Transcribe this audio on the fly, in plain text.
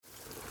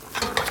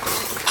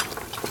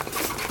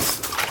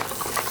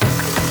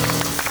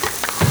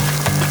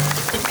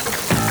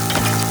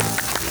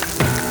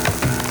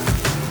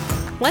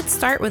Let's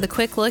start with a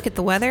quick look at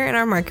the weather and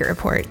our market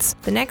reports.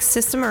 The next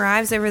system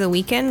arrives over the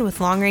weekend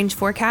with long-range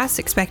forecasts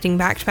expecting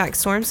back-to-back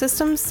storm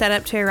systems set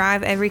up to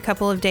arrive every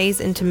couple of days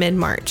into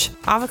mid-March.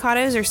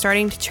 Avocados are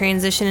starting to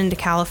transition into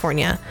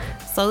California.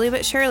 Slowly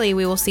but surely,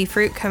 we will see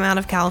fruit come out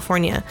of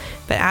California.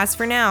 But as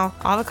for now,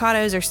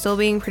 avocados are still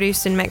being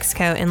produced in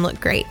Mexico and look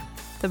great.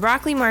 The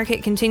broccoli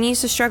market continues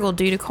to struggle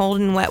due to cold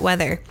and wet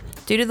weather.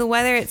 Due to the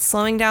weather, it's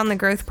slowing down the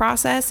growth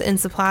process and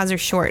supplies are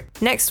short.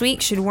 Next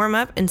week should warm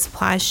up and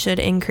supplies should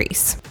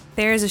increase.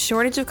 There is a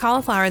shortage of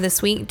cauliflower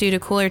this week due to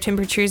cooler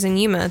temperatures in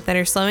Yuma that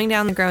are slowing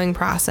down the growing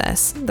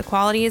process. The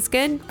quality is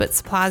good, but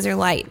supplies are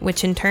light,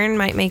 which in turn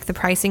might make the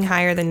pricing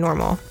higher than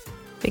normal.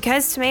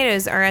 Because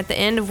tomatoes are at the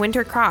end of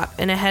winter crop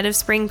and ahead of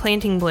spring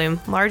planting bloom,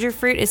 larger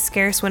fruit is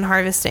scarce when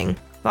harvesting.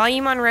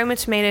 Volume on Roma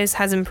tomatoes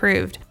has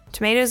improved.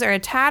 Tomatoes are a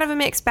tad of a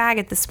mixed bag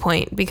at this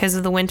point because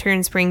of the winter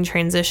and spring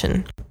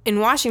transition. In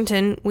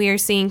Washington, we are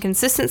seeing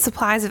consistent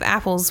supplies of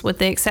apples with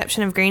the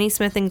exception of Granny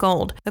Smith and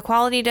Gold. The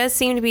quality does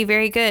seem to be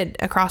very good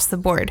across the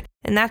board.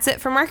 And that's it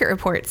for market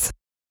reports.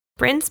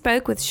 Bryn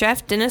spoke with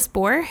chef Denis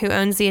Boaro, who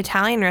owns the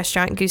Italian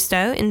restaurant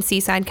Gusto in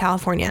Seaside,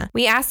 California.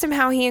 We asked him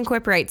how he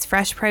incorporates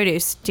fresh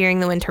produce during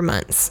the winter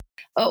months.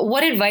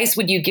 What advice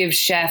would you give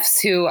chefs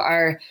who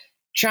are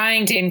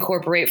trying to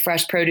incorporate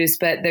fresh produce,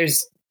 but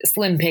there's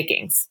slim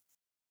pickings?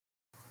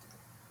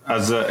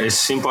 As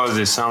simple as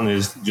they sound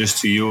is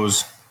just to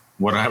use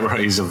whatever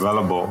is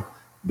available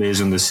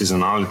based on the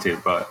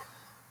seasonality. But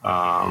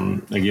I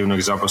give an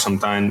example.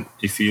 Sometimes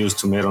if you use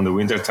tomato in the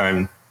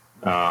wintertime,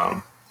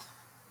 I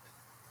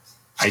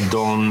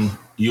don't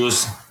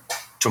use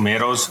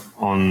tomatoes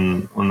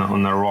on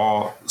a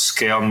raw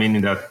scale,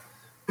 meaning that,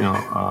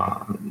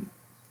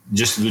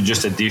 just to do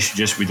just a dish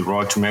just with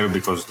raw tomato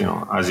because,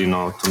 as you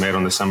know, tomato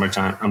in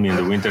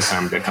the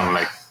wintertime, they're kind of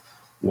like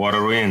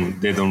watery and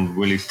they don't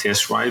really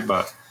taste right.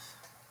 But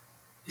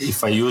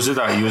if I use it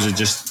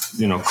just,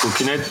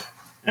 cooking it.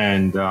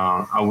 And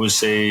I would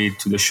say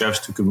to the chefs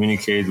to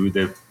communicate with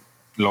the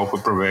local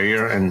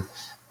purveyor and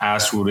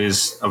ask what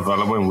is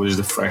available and what is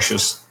the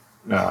freshest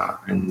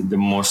and the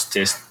most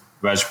taste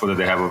vegetable that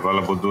they have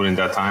available during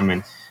that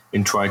time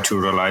and try to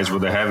realize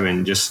what they have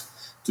and just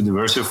to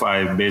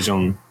diversify based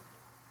on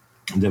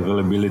the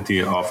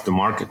availability of the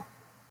market.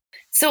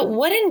 So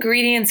what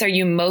ingredients are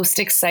you most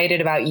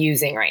excited about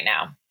using right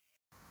now?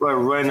 Well,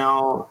 right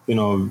now,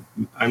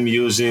 I'm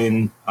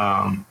using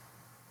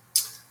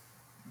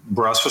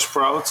Brussels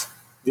sprouts,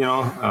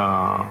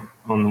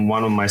 on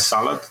one of my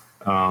salad.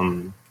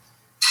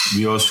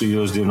 We also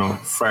use,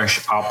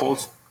 fresh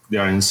apples. They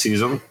are in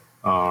season.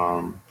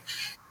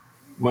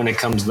 When it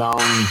comes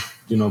down,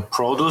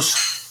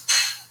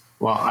 produce,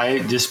 well, I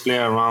just play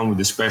around with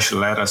the special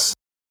lettuce.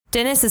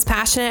 Denis is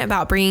passionate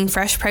about bringing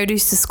fresh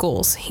produce to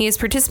schools. He is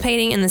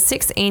participating in the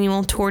 6th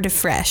annual Tour de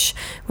Fresh,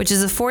 which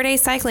is a 4-day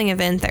cycling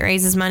event that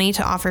raises money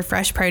to offer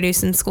fresh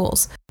produce in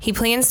schools. He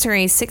plans to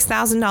raise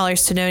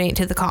 $6,000 to donate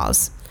to the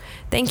cause.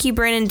 Thank you,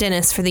 Bryn and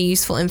Denis, for the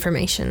useful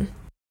information.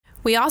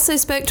 We also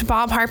spoke to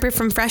Bob Harper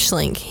from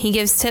FreshLink. He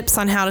gives tips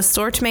on how to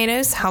store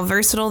tomatoes, how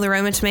versatile the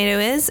Roma tomato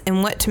is,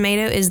 and what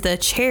tomato is the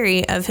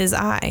cherry of his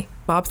eye.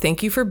 Bob,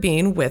 thank you for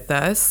being with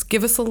us.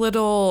 Give us a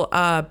little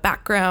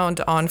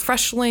background on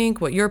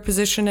FreshLink, what your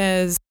position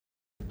is.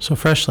 So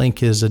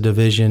FreshLink is a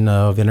division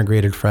of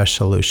Integrated Fresh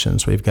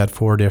Solutions. We've got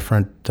 4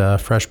 different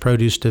fresh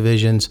produce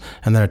divisions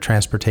and then a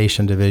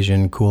transportation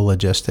division, Cool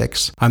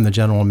Logistics. I'm the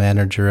general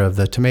manager of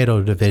the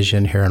tomato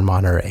division here in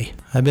Monterey.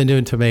 I've been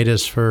doing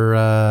tomatoes for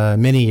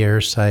many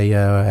years. I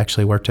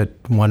actually worked at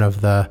one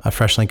of the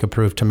FreshLink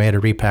approved tomato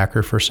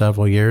repacker for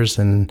several years,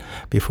 and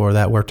before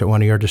that worked at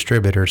one of your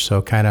distributors,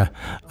 so kind of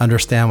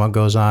understand what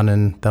goes on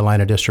in the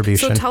line of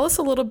distribution. So tell us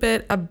a little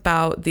bit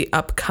about the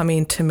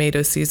upcoming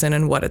tomato season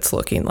and what it's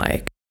looking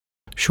like.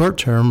 Short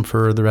term,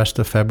 for the rest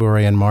of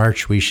February and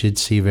March, we should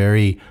see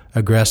very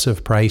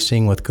aggressive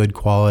pricing with good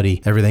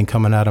quality. Everything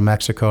coming out of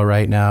Mexico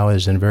right now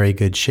is in very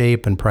good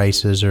shape and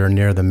prices are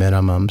near the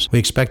minimums. We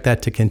expect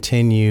that to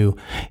continue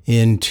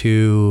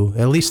into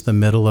at least the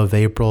middle of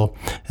April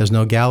as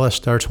Nogales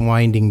starts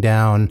winding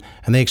down,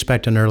 and they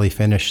expect an early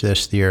finish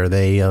this year.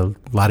 A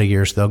lot of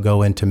years they'll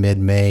go into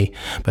mid-May,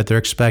 but they're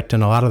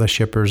expecting a lot of the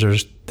shippers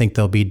think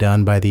they'll be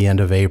done by the end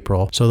of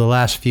April. So the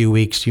last few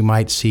weeks you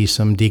might see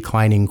some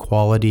declining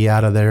quality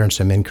out of there and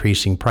some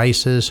increasing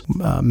prices.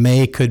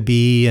 May could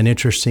be an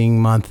interesting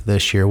month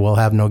this year. We'll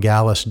have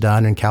Nogales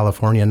done in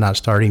California not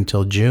starting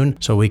till June,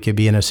 so we could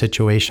be in a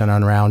situation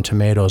on round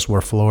tomatoes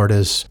where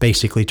Florida's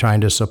basically trying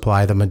to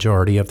supply the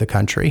majority of the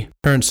country.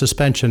 Current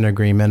suspension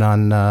agreement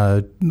on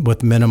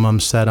with minimum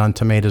set on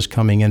tomatoes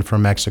coming in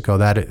from Mexico,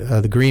 that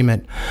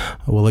agreement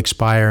will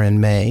expire in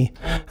May,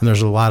 and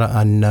there's a lot of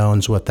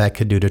unknowns what that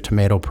could do to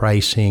tomato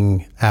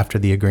pricing after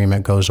the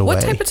agreement goes away.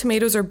 What type of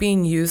tomatoes are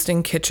being used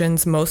in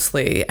kitchens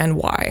mostly, and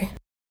why?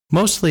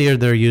 Mostly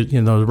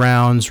they're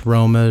rounds,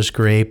 Romas,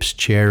 grapes,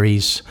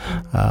 cherries.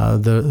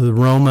 The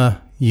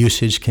Roma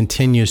usage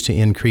continues to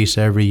increase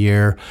every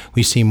year.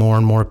 We see more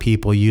and more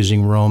people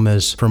using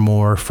Romas for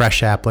more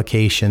fresh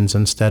applications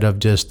instead of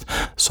just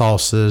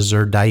salsas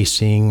or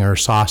dicing or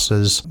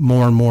sauces.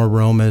 More and more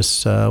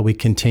Romas, we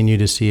continue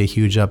to see a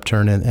huge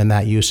upturn in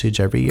that usage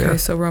every year. Okay,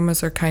 so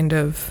Romas are kind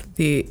of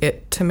the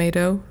it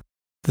tomato?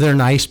 They're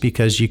nice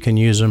because you can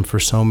use them for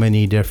so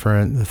many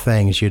different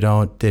things.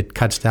 It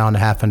cuts down to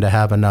having to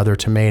have another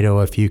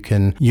tomato if you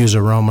can use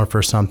a Roma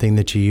for something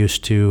that you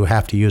used to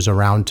have to use a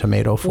round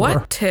tomato for.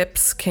 What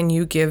tips can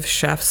you give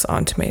chefs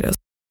on tomatoes?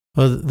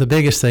 Well, the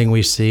biggest thing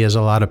we see is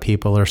a lot of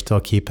people are still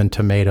keeping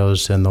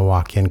tomatoes in the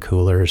walk-in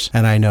coolers.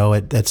 And I know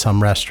at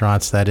some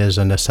restaurants that is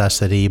a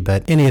necessity,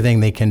 but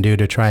anything they can do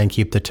to try and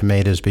keep the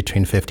tomatoes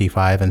between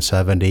 55 and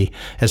 70,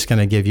 it's going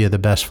to give you the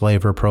best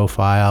flavor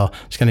profile.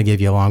 It's going to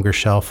give you a longer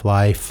shelf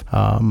life.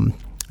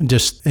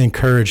 Just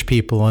encourage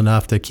people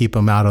enough to keep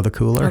them out of the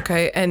cooler.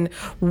 Okay, and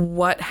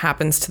what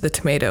happens to the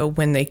tomato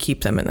when they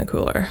keep them in the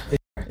cooler?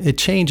 It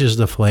changes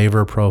the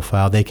flavor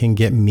profile. They can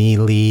get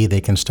mealy. They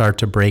can start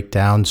to break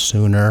down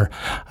sooner.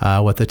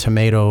 With the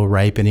tomato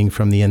ripening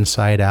from the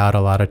inside out,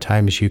 a lot of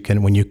times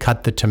when you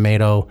cut the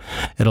tomato,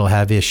 it'll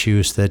have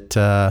issues that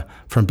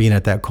from being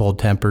at that cold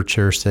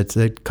temperature,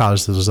 that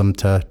causes them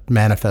to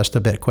manifest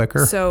a bit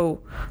quicker.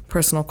 So,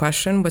 personal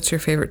question, what's your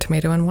favorite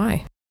tomato and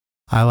why?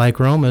 I like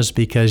Romas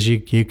because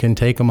you can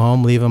take them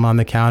home, leave them on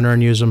the counter,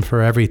 and use them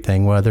for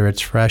everything, whether it's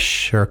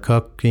fresh or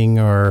cooking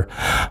or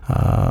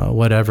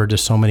whatever.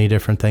 Just so many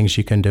different things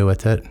you can do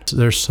with it.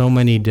 There's so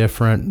many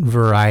different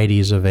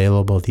varieties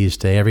available these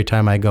days. Every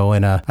time I go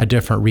in a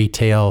different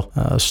retail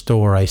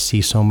store, I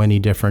see so many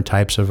different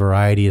types of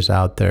varieties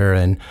out there,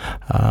 and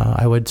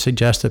I would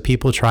suggest that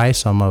people try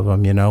some of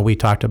them. We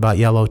talked about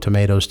yellow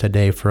tomatoes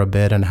today for a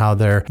bit and how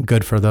they're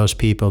good for those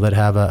people that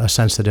have a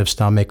sensitive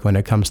stomach when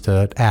it comes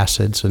to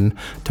acids, and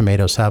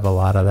tomatoes have a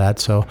lot of that.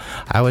 So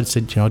I would say,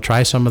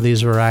 try some of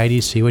these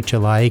varieties, see what you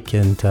like.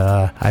 And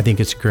I think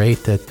it's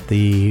great that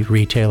the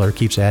retailer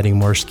keeps adding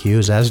more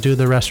SKUs, as do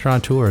the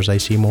restaurateurs. I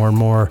see more and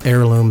more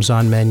heirlooms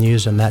on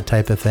menus and that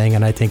type of thing,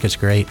 and I think it's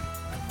great.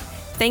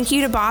 Thank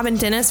you to Bob and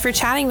Dennis for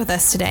chatting with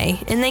us today.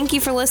 And thank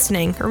you for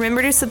listening.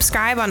 Remember to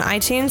subscribe on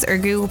iTunes or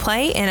Google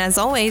Play. And as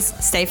always,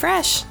 stay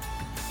fresh.